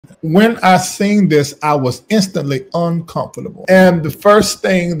When I seen this, I was instantly uncomfortable. And the first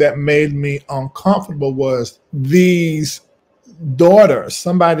thing that made me uncomfortable was these daughters,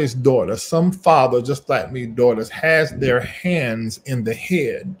 somebody's daughter, some father, just like me, daughters, has their hands in the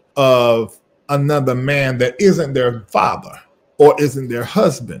head of another man that isn't their father or isn't their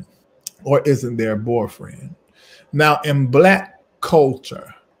husband or isn't their boyfriend. Now, in Black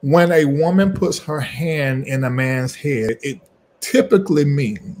culture, when a woman puts her hand in a man's head, it typically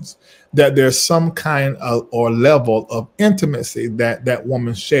means that there's some kind of or level of intimacy that that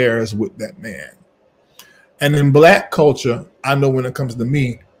woman shares with that man. And in Black culture, I know when it comes to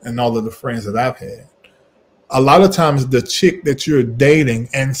me and all of the friends that I've had, a lot of times the chick that you're dating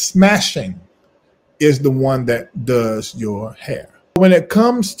and smashing is the one that does your hair. When it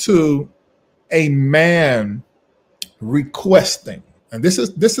comes to a man requesting, and this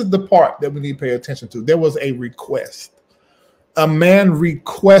is the part that we need to pay attention to. There was a request. A man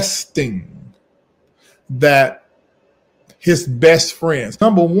requesting that his best friends,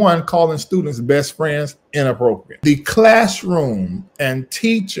 number one, calling students best friends, inappropriate. The classroom and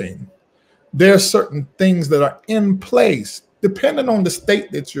teaching, there are certain things that are in place, depending on the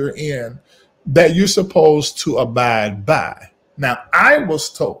state that you're in, that you're supposed to abide by. Now, I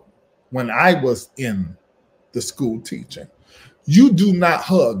was told when I was in the school teaching, you do not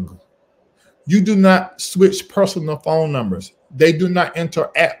hug. You do not switch personal phone numbers. They do not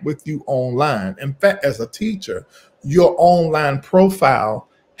interact with you online. In fact, as a teacher, your online profile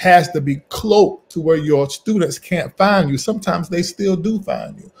has to be cloaked to where your students can't find you. Sometimes they still do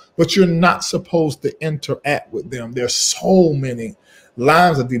find you, but you're not supposed to interact with them. There's so many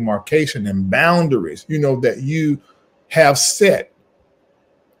lines of demarcation and boundaries, you know, that you have set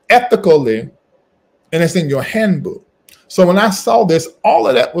ethically, and it's in your handbook. So when I saw this, all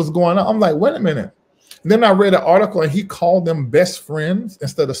of that was going on. I'm like, wait a minute. And then I read an article and he called them best friends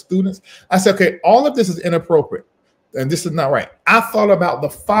instead of students. I said, okay, all of this is inappropriate and this is not right. I thought about the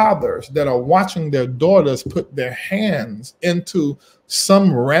fathers that are watching their daughters put their hands into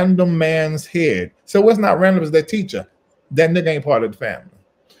some random man's head. So what's not random is their teacher. That nigga ain't part of the family.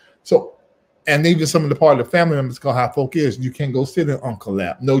 So, and even some of the part of the family members, call how folk is, you can't go sit in Uncle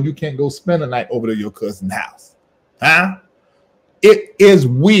Lap. No, you can't go spend a night over to your cousin's house. Huh? It is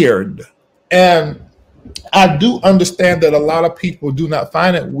weird. And I do understand that a lot of people do not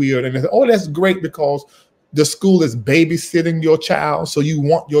find it weird. And they say, oh, that's great because the school is babysitting your child. So you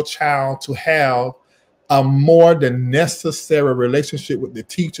want your child to have a more than necessary relationship with the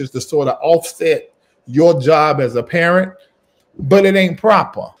teachers to sort of offset your job as a parent. But it ain't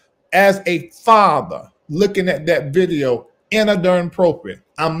proper. As a father looking at that video, inappropriate.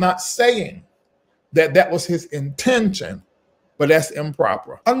 I'm not saying that that was his intention, but that's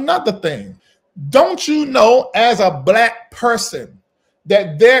improper. Another thing, don't you know as a Black person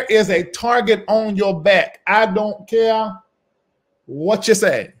that there is a target on your back? I don't care what you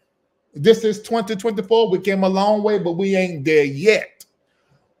say. This is 2024. We came a long way, but we ain't there yet.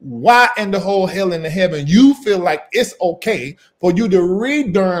 Why in the whole hell in the heaven you feel like it's okay for you to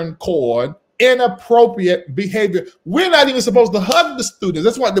record inappropriate behavior? We're not even supposed to hug the students.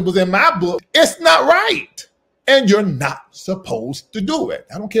 That's what was in my book. It's not right. And you're not supposed to do it.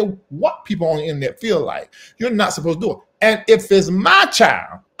 I don't care what people on the internet feel like. You're not supposed to do it. And if it's my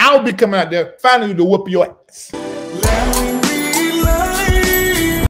child, I'll be coming out there finding you to whoop your ass.